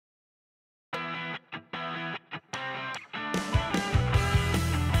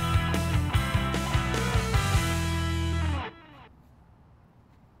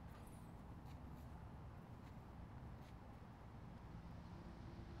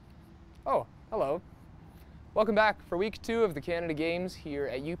Oh, hello. Welcome back for week 2 of the Canada Games here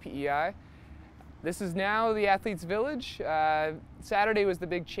at UPEI. This is now the Athletes Village. Saturday was the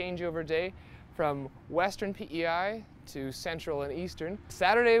big changeover day from Western PEI to Central and Eastern.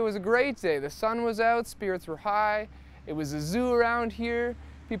 Saturday was a great day. The sun was out, spirits were high. It was a zoo around here.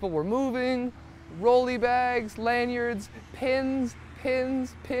 People were moving, rolly bags, lanyards, pins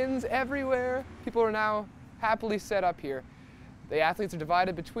everywhere. People are now happily set up here. The athletes are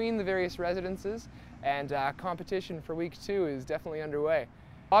divided between the various residences, and competition for week 2 is definitely underway.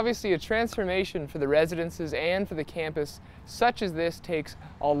 Obviously, a transformation for the residences and for the campus such as this takes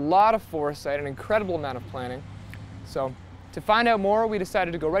a lot of foresight, an incredible amount of planning. So to find out more, we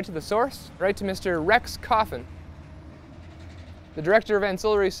decided to go right to the source, right to Mr. Rex Coffin, the Director of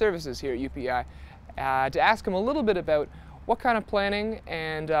Ancillary Services here at UPEI, to ask him a little bit about what kind of planning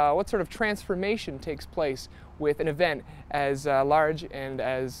and what sort of transformation takes place with an event as large and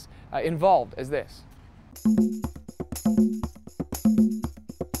as involved as this.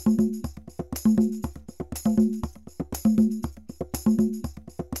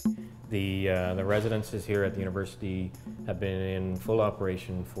 The residences here at the university have been in full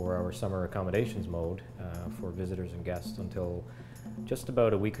operation for our summer accommodations mode for visitors and guests until just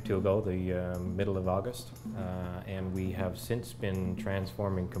about a week or two ago, the middle of August, and we have since been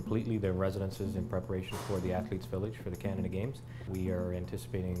transforming completely the residences in preparation for the Athletes Village for the Canada Games. We are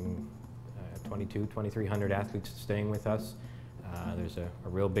anticipating 2,300 athletes staying with us. There's a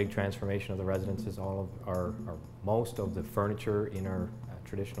real big transformation of the residences. Most of the furniture in our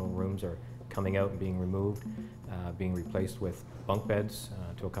traditional rooms are coming out and being removed, being replaced with bunk beds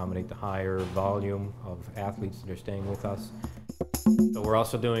to accommodate the higher volume of athletes that are staying with us. But we're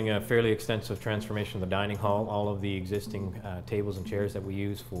also doing a fairly extensive transformation of the dining hall. All of the existing tables and chairs that we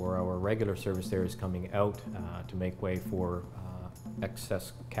use for our regular service there is coming out to make way for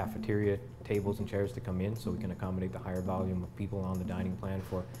excess cafeteria tables and chairs to come in so we can accommodate the higher volume of people on the dining plan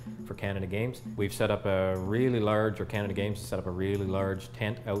for Canada Games. We've set up a really large, or Canada Games has set up a really large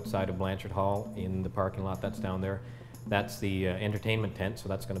tent outside of Blanchard Hall in the parking lot that's down there. That's the entertainment tent, so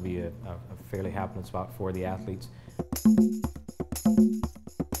that's going to be a fairly happening spot for the athletes.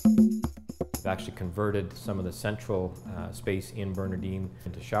 We've actually converted some of the central space in Bernardine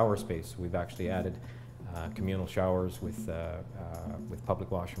into shower space. We've actually added communal showers with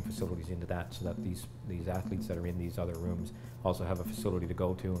public washroom facilities into that, so that these athletes that are in these other rooms also have a facility to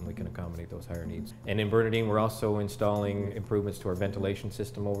go to, and we can accommodate those higher needs. And in Bernardine, we're also installing improvements to our ventilation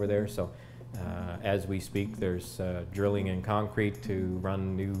system over there. So as we speak, there's drilling in concrete to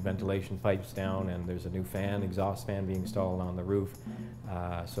run new ventilation pipes down, and there's a new exhaust fan being installed on the roof.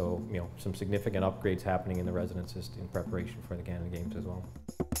 So, you know, some significant upgrades happening in the residences in preparation for the Canada Games as well.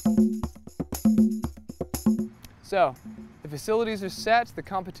 So, the facilities are set, the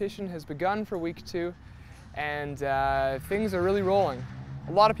competition has begun for week 2, and things are really rolling.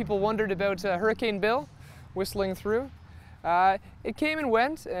 A lot of people wondered about Hurricane Bill whistling through. It came and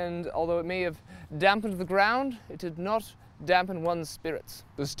went, and although it may have dampened the ground, it did not dampen one's spirits.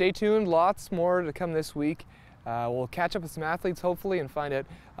 So stay tuned, lots more to come this week. We'll catch up with some athletes hopefully and find out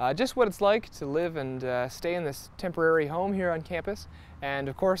just what it's like to live and stay in this temporary home here on campus. And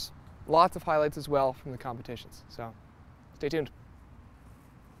of course, lots of highlights as well from the competitions. So stay tuned.